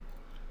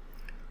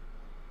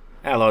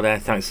Hello there,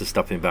 thanks for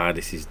stopping by.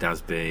 This is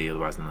Dasby,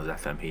 otherwise known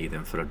as FM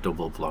Heathen, for a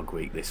double vlog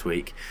week this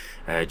week.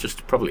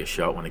 Just probably a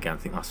short one again. I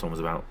think last one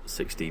was about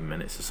 16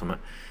 minutes or something.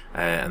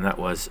 And that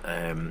was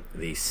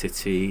the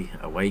City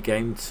away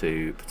game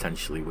to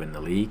potentially win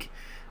the league.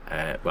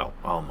 Well,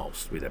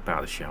 almost, with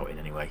about a shouting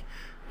anyway.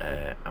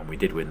 And we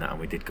did win that, and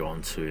we did go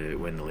on to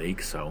win the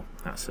league, so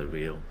that's a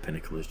real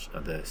pinnacle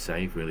of the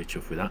save. Really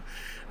chuffed with that.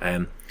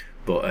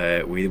 But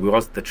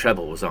the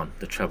treble was on.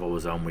 The treble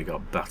was on. We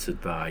got battered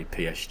by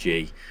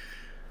PSG.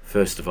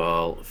 First of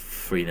all,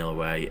 3-0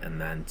 away, and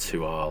then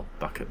 2-2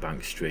 back at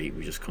Bank Street.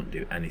 We just couldn't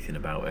do anything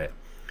about it.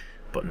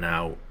 But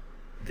now,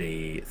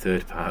 the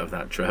third part of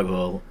that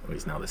treble, or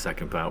it's now the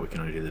second part, we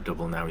can only do the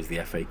double now, is the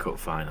FA Cup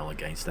final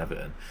against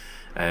Everton.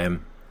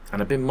 And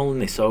I've been mulling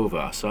this over.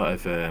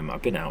 I've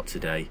been out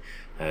today.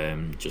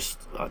 I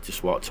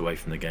just walked away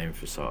from the game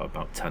for sort of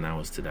about 10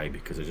 hours today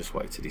because I just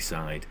wanted to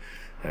decide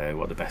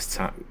what the best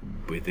tack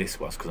with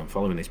this was, because I'm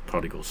following this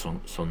prodigal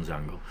son's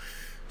angle.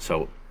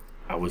 So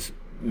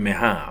my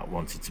heart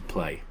wanted to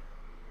play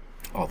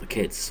all the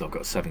kids. So I've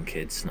got 7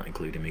 kids, not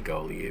including my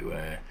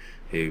goalie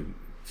who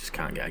just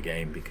can't get a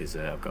game because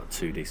I've got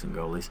 2 decent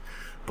goalies.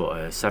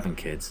 But 7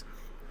 kids,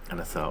 and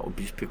I thought it would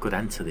just be a good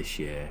enter this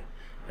year.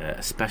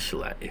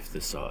 Especially if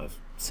the sort of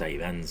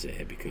save ends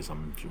here, because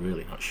I'm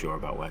really not sure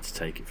about where to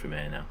take it from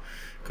here now,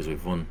 because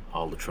we've won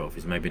all the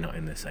trophies, maybe not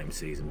in the same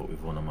season, but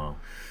we've won them all.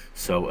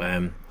 So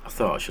I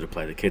thought I should have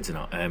played the kids or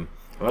not. I've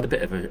had a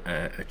bit of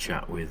a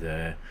chat with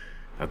a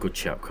good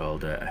chap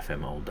called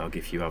FM Old Dog.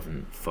 If you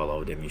haven't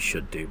followed him, you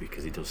should do,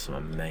 because he does some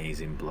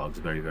amazing blogs,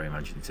 very, very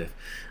imaginative.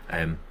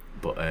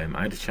 But I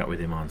had a chat with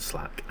him on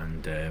Slack,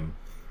 and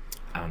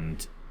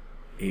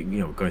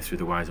going through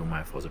the whys and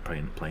wherefores of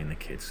playing the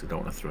kids, so I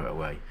don't want to throw it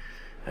away.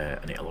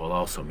 And it will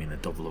also mean a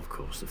double, of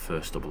course, the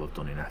first double I've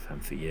done in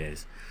FM for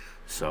years.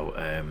 So,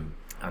 and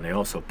I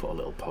also put a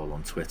little poll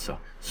on Twitter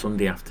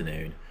Sunday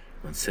afternoon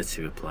when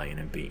City were playing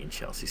and beating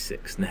Chelsea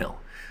 6-0.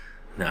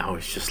 Now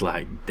it's just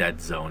like dead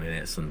zone in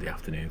it Sunday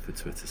afternoon for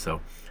Twitter, so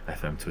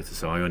FM Twitter.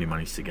 So I only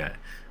managed to get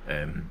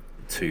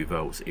 2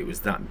 votes. It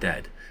was that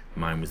dead.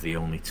 Mine was the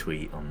only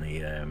tweet on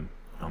the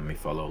on my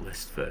follow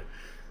list for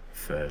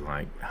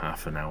like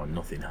half an hour.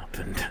 Nothing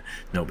happened.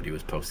 Nobody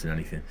was posting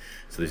anything,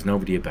 so there's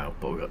nobody about,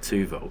 but we got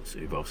 2 votes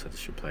who both said I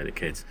should play the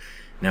kids.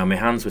 Now my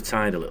hands were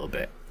tied a little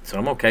bit, so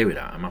I'm okay with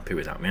that. I'm happy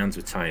with that. My hands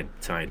were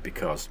tied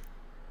because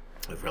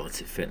of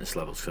relative fitness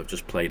levels, so I've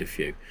just played a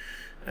few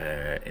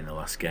in the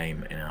last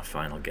game, in our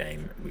final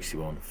game, which we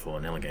won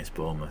 4-0 against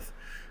Bournemouth.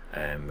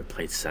 We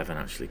played 7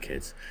 actually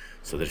kids,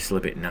 so they're still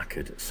a bit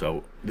knackered.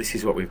 So this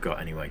is what we've got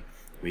anyway.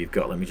 We've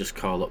got, let me just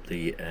call up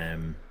the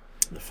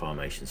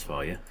formations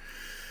for you.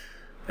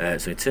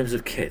 So in terms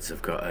of kids,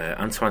 I've got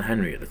Antoine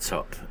Henry at the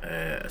top,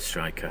 a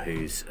striker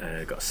who's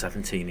got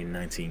 17 in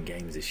 19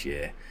 games this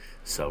year.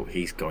 So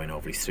he's going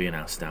over. He's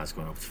 3.5 stars,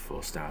 going over to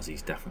 4 stars.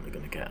 He's definitely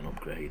going to get an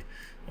upgrade.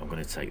 I'm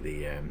going to take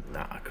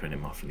that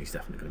acronym off, and he's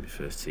definitely going to be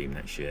first team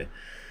next year.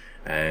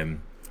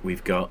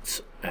 We've got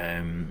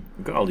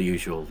all the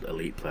usual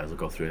elite players. I'll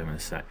go through them in a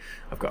sec.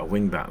 I've got a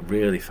wing back,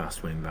 really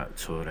fast wing back,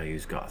 Toure,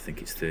 who's got, I think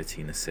it's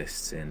 13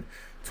 assists in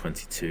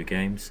 22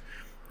 games.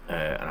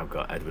 And I've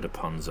got Edward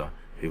Aponza,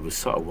 who was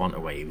sort of want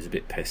away. He was a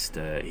bit pissed.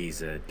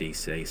 He's a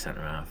DC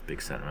centre half,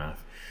 big centre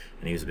half,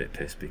 and he was a bit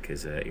pissed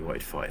because he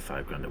wanted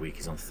 45 grand a week.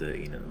 He's on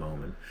 13 at the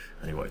moment,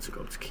 and he wanted to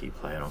go up to key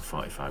player on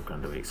 45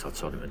 grand a week. So I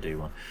told him to do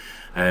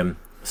one.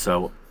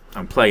 So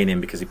I'm playing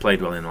him because he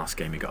played well in the last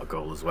game. He got a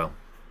goal as well.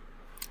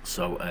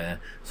 So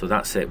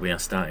that's it. We are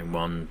starting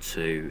 1,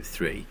 2,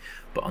 3,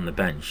 but on the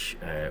bench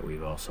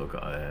we've also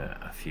got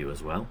a few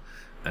as well.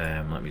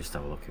 Let me just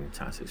have a look in the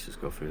tactics.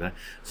 Just go through there.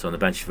 So on the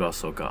bench we've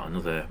also got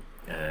another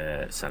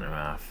centre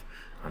half,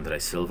 Andre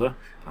Silva,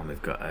 and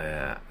we've got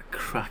a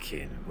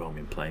cracking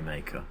roaming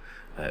playmaker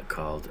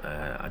called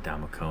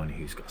Adama Kone,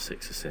 who's got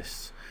 6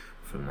 assists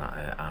from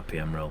that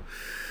RPM role.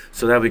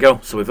 So there we go.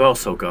 So we've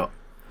also got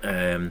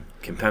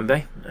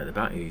Kimpembe at the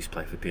back, who used to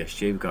play for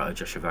PSG. We've got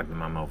Joshua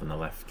Wagner over in the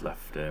left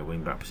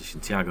wing back position.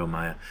 Thiago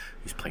Maia,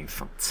 who's playing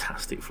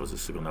fantastic for us at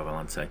Segundo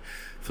Volante.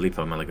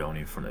 Filippo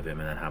Melagoni in front of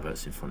him, and then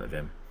Havertz in front of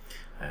him.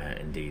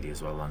 Indeed,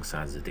 as well,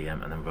 alongside as a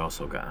DM. And then we've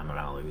also got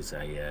Amaral, who's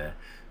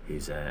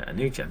a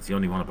new gen. It's the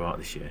only one I brought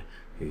this year,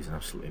 who's an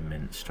absolutely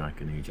mint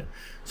striker, new gen.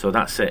 So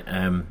that's it.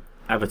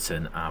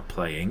 Everton are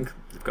playing.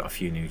 They've got a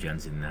few new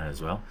gens in there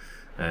as well.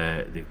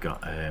 They've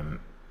got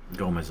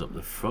Gomez up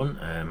the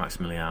front,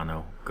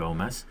 Maximiliano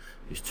Gomez,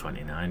 who's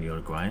 29,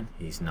 Uruguayan.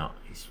 He's a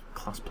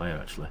class player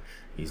actually.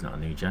 He's not a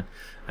new gen.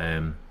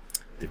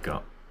 They've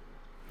got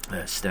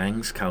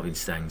Calvin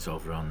Stengs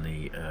over on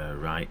the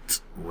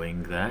right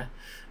wing there,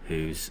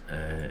 who's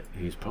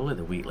probably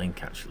the weak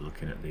link actually.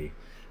 Looking at the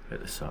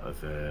sort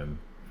of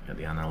at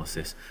the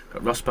analysis,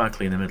 got Ross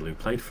Barkley in the middle, who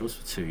played for us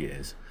for 2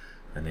 years,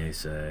 and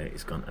he's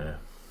gone to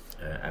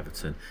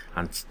Everton.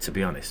 And to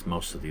be honest,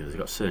 most of the others,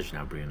 got Serge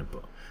Gnabry and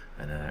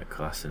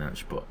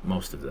Kolasinac, but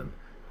most of them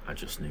are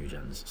just new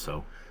gens.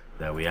 So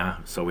there we are.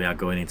 So we are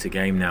going into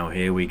game now.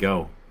 Here we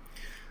go.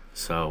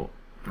 So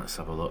Let's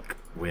have a look.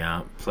 We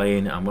are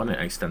playing. I'm on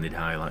extended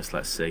highlights.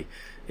 Let's see.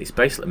 It's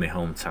basically my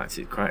home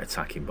tactic, quite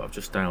attacking, but I've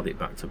just dialed it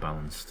back to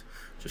balanced,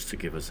 just to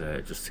give us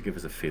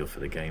a feel for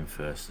the game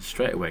first.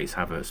 Straight away, it's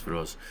Havertz for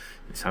us.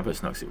 It's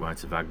Havertz knocks it wide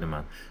to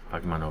Wagnerman.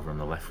 Wagnerman over on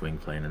the left wing,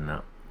 playing in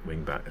that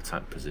wing back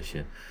attack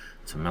position.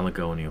 To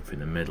Malagoni up in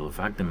the middle.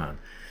 Wagnerman,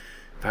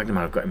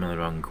 I've got him on the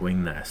wrong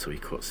wing there, so he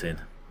cuts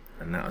in,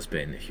 and that has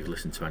been, if you've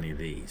listened to any of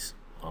these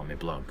on my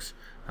blogs,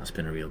 that's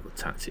been a real good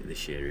tactic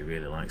this year. He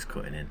really likes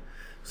cutting in,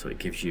 so it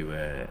gives you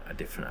a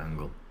different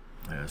angle.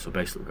 So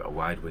basically we've got a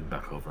wide wing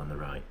back over on the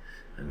right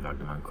and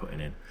Wagnerman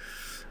cutting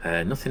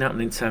in. Nothing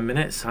happened in 10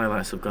 minutes.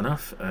 Highlights have gone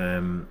off.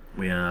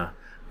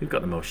 We've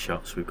got the most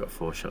shots. We've got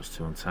 4 shots,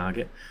 2 on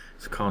target.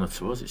 It's a corner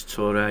to us. It's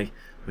Toure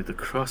with the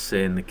cross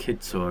in, the kid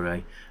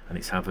Toure, and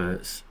it's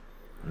Havertz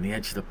on the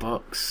edge of the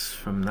box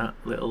from that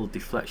little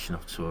deflection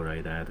of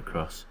Toure there, the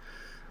cross,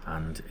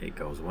 and it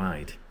goes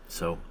wide.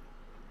 So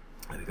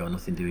there we go,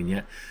 nothing doing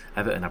yet.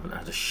 Everton haven't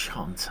had a shot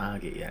on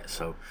target yet,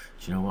 so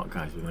do you know what,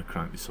 guys, we're going to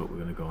crank this up. We're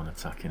going to go on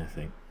attacking, I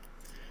think.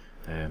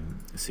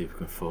 Let's see if we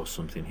can force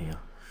something here.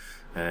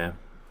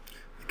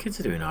 The kids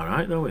are doing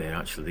alright though here,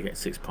 actually. They get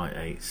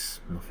 6.8s,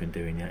 nothing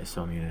doing yet. It's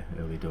only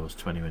early doors,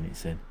 20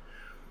 minutes in.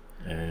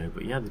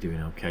 But yeah, they're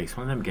doing okay. It's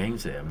one of them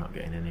games here, I'm not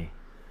getting any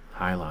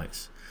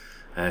highlights.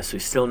 So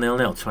it's still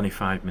 0-0,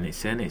 25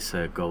 minutes in. It's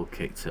a goal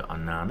kick to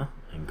Onana,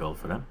 in goal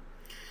for them.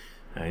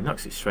 He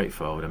knocks it straight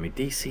forward. I mean,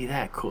 DC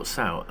there cuts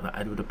out, that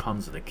Edward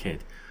Aponza, the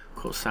kid,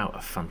 cuts out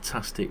a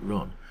fantastic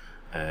run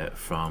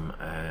from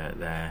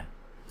their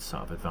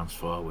sort of advance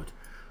forward.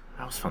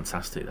 That was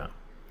fantastic, that.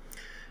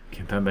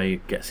 Kimpembe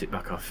gets it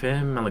back off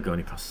him.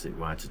 Malagoni passes it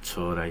wide to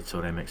Toure.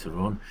 Toure makes a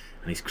run,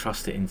 and he's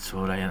crossed it in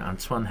Toure, and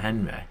Antoine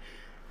Henry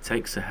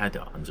takes a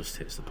header and just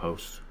hits the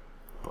post.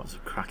 But it's a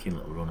cracking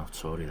little run off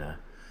Toure there,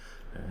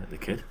 the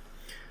kid.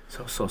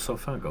 So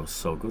far goes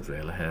so good,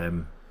 really.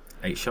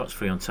 8 shots,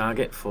 3 on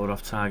target, 4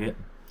 off target.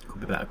 Could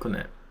be better,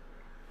 couldn't it?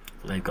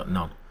 But they've got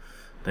none.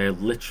 They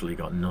have literally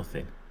got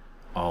nothing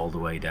all the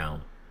way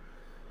down,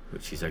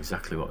 which is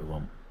exactly what we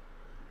want.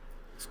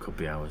 This could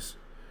be ours.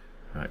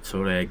 Right,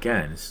 Toure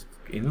again is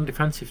in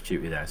defensive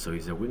duty there, so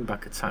he's a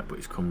wing-back attack, but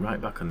he's come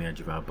right back on the edge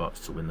of our box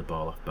to win the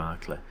ball off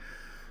Barkley.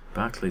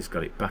 Barkley's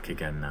got it back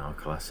again now.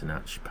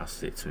 Kolasinac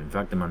passes it to him.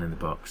 Wagnerman in the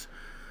box.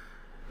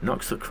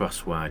 Knocks the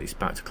cross wide. It's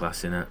back to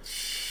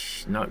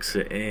Kolasinac. Knocks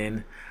it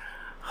in.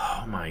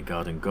 Oh my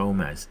God, and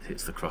Gomez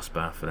hits the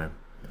crossbar for them.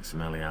 It's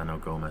Emiliano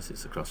Gomez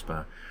hits the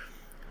crossbar.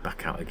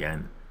 Back out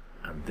again,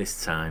 and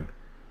this time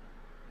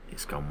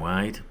it's gone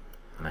wide,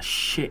 and a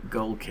shit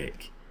goal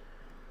kick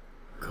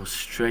goes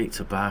straight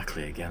to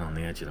Barkley again on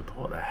the edge of the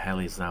ball. What the hell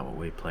is that, what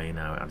we're playing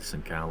now at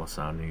Addison Carlos,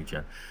 our new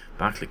gen?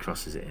 Barkley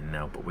crosses it in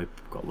now, but we've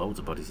got loads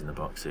of bodies in the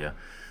box here.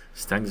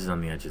 Stengs is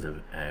on the edge of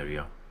the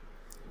area.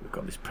 We've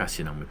got this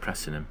pressing on, we're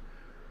pressing him,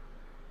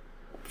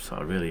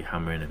 sort of really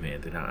hammering him here.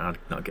 They're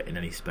not getting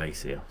any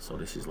space here, so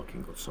this is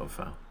looking good so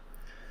far.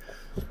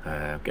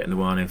 Getting the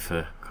warning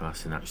for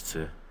Kolasinac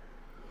to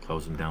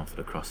close him down for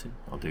the crossing.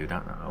 I'll do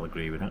that, I'll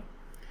agree with that.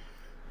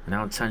 We're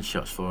now on 10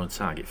 shots, 4 on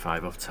target,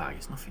 5 off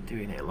target. There's nothing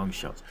doing here. Long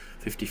shots,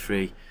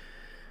 53,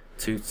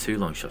 two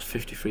long shots,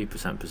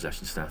 53%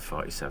 possession instead of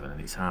 47, and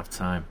it's half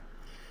time.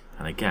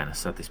 And again, I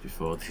said this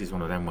before, this is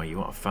one of them where you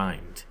want to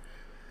find,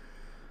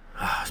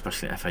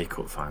 especially in FA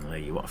Cup final,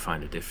 you want to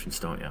find a difference,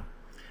 don't you?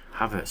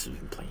 Havertz has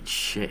been playing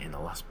shit in the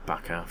last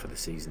back half of the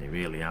season. He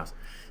really has.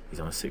 He's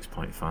on a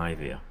 6.5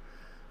 here,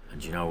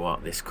 and you know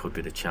what? This could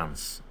be the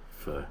chance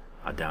for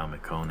Adama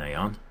Kone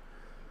on.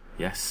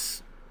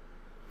 Yes,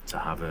 to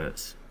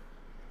Havertz.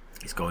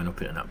 He's going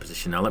up in that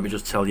position. Now let me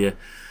just tell you,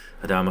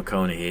 Adama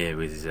Kone here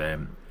with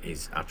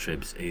his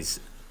attributes,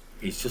 he's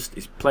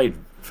played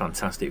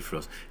fantastic for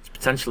us. His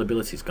potential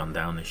ability's gone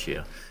down this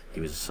year. He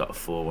was a sort of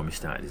 4 when we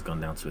started. He's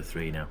gone down to a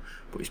 3 now,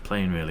 but he's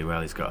playing really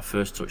well. He's got a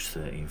first touch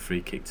 13,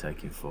 free kick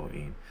taking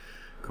 14,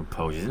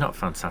 composure. He's not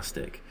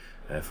fantastic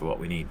for what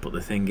we need, but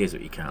the thing is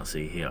that you can't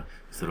see here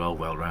is they're all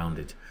well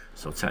rounded.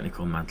 So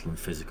technical, mental, and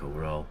physical,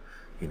 we're all,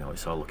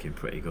 it's all looking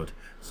pretty good.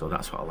 So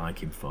that's what I like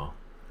him for.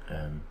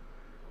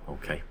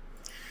 Okay,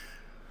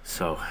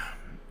 so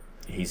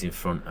he's in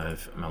front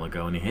of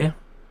Malagoni here.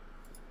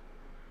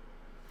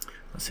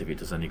 Let's see if it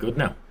does any good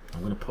now.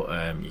 I'm going to put,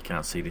 you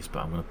can't see this, but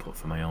I'm going to put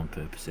for my own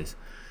purposes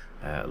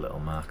a little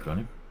marker on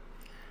him.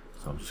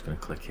 So I'm just going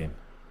to click him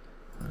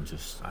and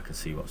I can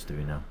see what's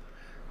doing now.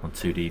 On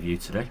 2D view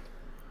today.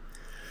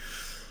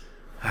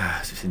 So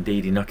it's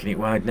Indeedy knocking it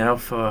wide now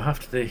for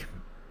after the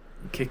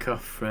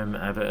kick-off from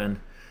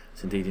Everton.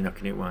 It's Indeedy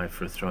knocking it wide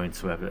for a throw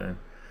into Everton.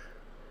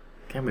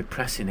 Again, we're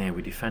pressing here,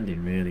 we're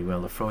defending really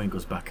well. The throw-in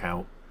goes back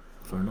out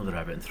for another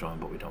Everton throw-in,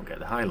 but we don't get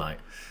the highlight.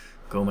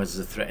 Gomez is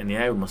a threat in the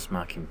air, we must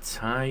mark him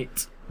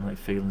tight, like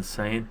Heathens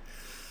saying.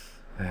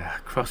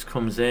 Cross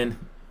comes in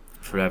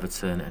for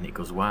Everton and it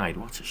goes wide.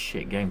 What a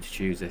shit game to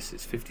choose this.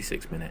 It's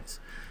 56 minutes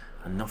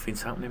and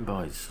nothing's happening,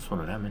 boys. It's just one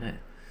of them, isn't it?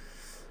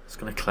 It's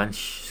going to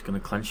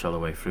clench all the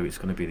way through. It's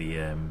going to be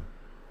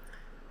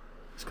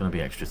it's going to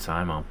be extra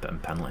time on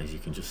and penalties. You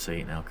can just see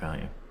it now,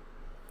 can't you?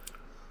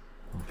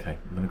 Okay,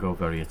 I'm going to go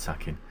very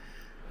attacking.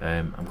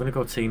 I'm going to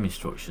go team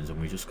instructions, and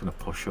we're just going to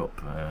push up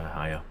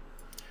higher.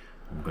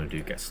 I'm going to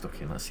do get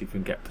stuck in. Let's see if we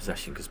can get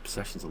possession, because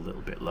possession's a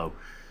little bit low.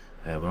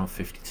 We're on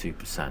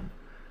 52%,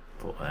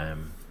 but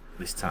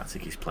this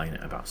tactic is playing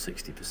at about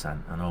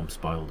 60%. I know I'm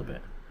spoiled a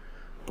bit,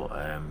 but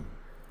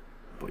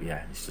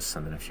yeah, it's just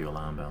sending a few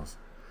alarm bells.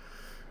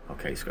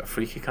 Okay, he's got a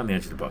free kick on the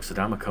edge of the box.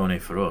 Adama Kone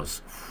for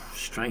us,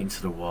 straight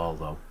into the wall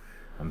though,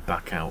 and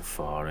back out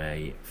for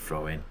a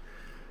throw-in.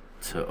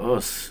 To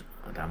us,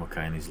 Adama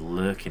Kone is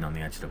lurking on the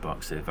edge of the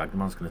box here.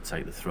 Wagnerman's going to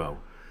take the throw.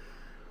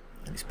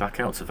 And it's back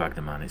out to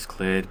Wagnerman. It's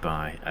cleared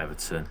by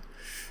Everton.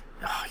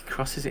 Oh, he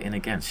crosses it in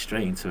again,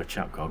 straight into a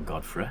chap called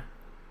Godfrey.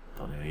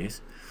 Don't know who he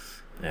is.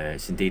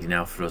 It's indeed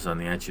now for us on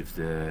the edge of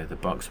the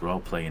box. We're all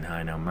playing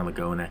high now.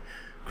 Malagone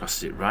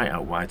crosses it right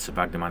out wide to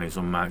Wagnerman, who's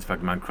unmarked.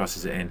 Wagnerman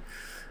crosses it in,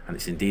 and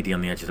it's indeed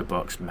on the edge of the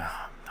box.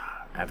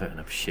 Everton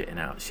are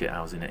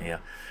shithousing it here.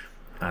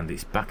 And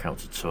it's back out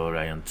to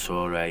Toure, and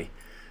Toure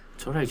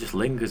just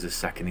lingers a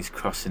second. He's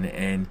crossing it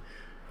in,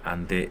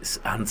 and it's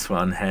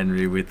Antoine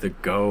Henry with the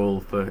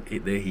goal for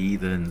the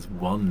Heathens.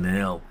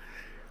 1-0.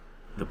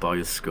 The boy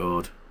has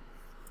scored.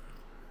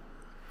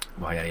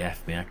 YAF,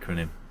 my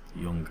acronym.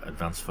 Young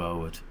advanced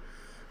forward.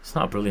 It's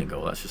not a brilliant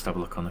goal. Let's just have a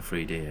look on the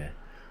 3D here.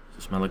 So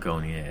it's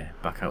Malagone here,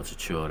 back out to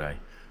Toure.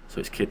 So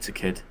it's kid to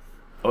kid.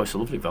 Oh, it's a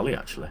lovely volley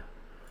actually.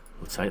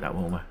 We'll take that,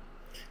 won't we?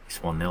 It's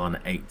 1-0 on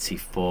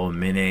 84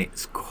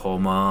 minutes.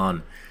 Come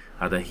on.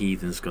 Are the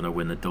Heathens going to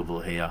win the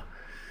double here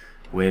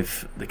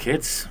with the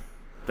kids,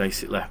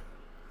 basically?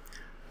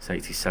 It's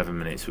 87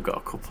 minutes. We've got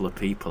a couple of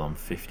people on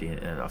 60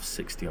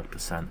 odd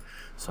percent.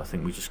 So I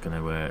think we're just going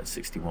to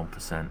 61%.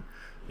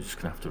 We're just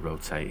going to have to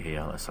rotate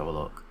here. Let's have a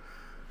look.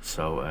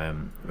 So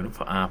we're going to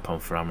put Arp on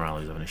for Amaral,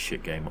 who's having a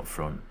shit game up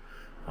front.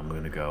 And we're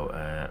going to go,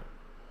 I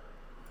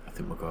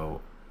think we'll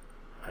go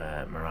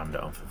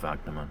Miranda on for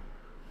Wagnerman.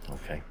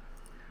 Okay.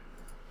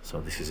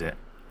 So this is it.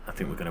 I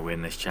think we're going to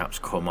win this, chaps.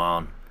 Come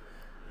on.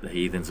 The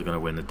Heathens are going to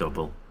win the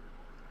double.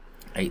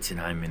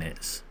 89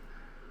 minutes.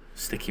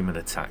 Sticking with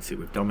the tactic.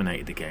 We've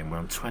dominated the game. We're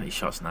on 20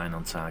 shots, 9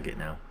 on target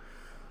now.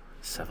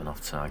 7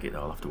 off target.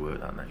 I'll have to work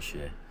that next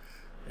year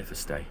if I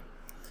stay.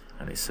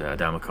 And it's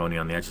Adama Kone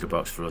on the edge of the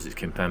box for us. It's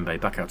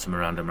Kimpembe. Back out to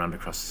Miranda. Miranda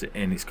crosses it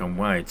in. It's gone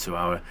wide to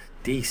our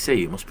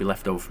DC. It must be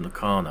left over from the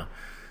corner.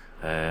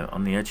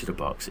 On the edge of the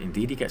box.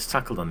 Indeed, he gets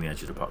tackled on the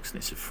edge of the box, and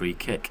it's a free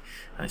kick.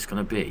 And it's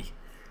going to be...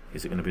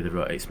 Is it going to be the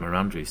right? It's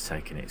Miranda who's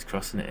taking it. It's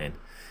crossing it in.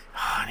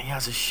 Oh, and he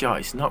has a shot.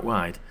 It's not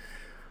wide.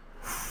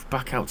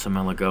 Back out to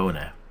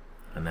Malagone.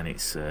 And then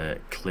it's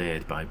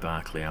cleared by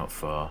Barkley out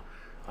for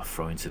a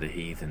throw into the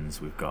Heathens.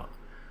 We've got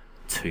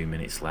 2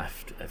 minutes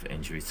left of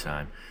injury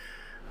time.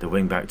 The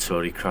wing-back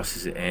Tory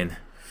crosses it in.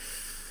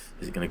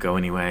 Is it going to go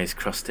anywhere? He's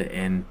crossed it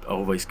in.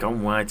 Oh, it's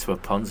gone wide to a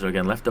Ponza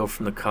again. Left over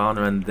from the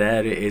corner, and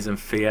there it is. And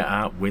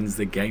Fiat wins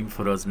the game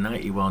for us.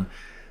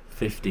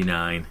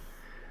 91-59.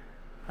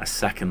 A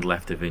second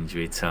left of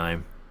injury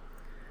time.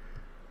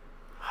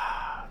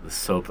 The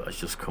sub has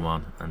just come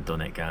on and done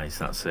it, guys.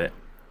 That's it.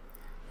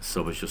 The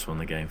sub has just won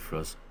the game for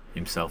us.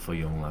 Himself or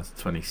young lads.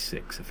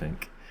 26, I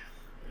think,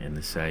 in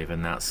the save.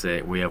 And that's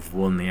it. We have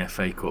won the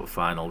FA Cup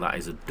final. That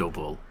is a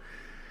double.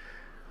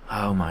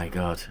 Oh my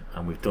God.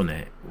 And we've done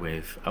it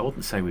with... I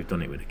wouldn't say we've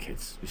done it with the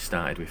kids. We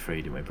started with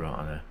 3, didn't we? Brought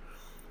on a...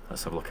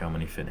 Let's have a look how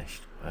many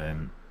finished.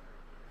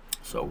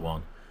 So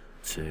 1,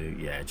 2...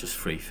 Yeah, just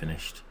 3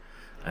 finished.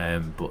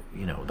 But,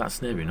 you know,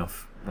 that's near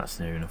enough. That's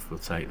near enough. We'll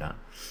take that.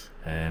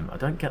 I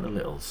don't get the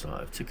little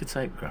sort of ticker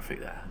tape graphic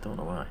there. I don't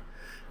know why.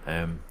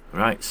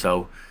 Right,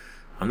 so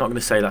I'm not going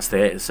to say that's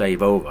the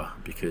save over,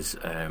 because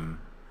I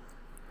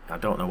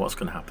don't know what's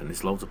going to happen.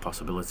 There's loads of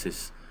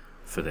possibilities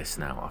for this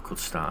now. I could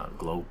start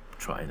globe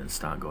trotting and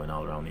start going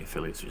all around the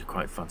affiliates, which I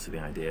quite fancy the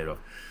idea of.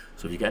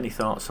 So if you get any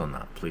thoughts on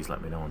that, please let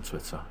me know on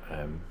Twitter.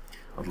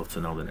 I'd love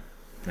to know the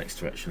next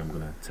direction I'm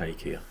going to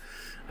take here.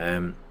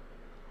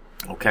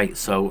 Okay,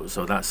 so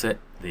that's it.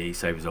 The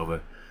save is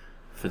over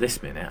for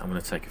this minute. I'm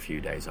going to take a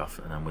few days off,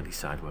 and then we'll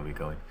decide where we're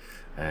going.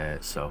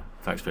 So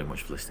thanks very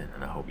much for listening,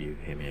 and I hope you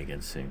hear me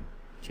again soon.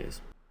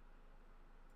 Cheers.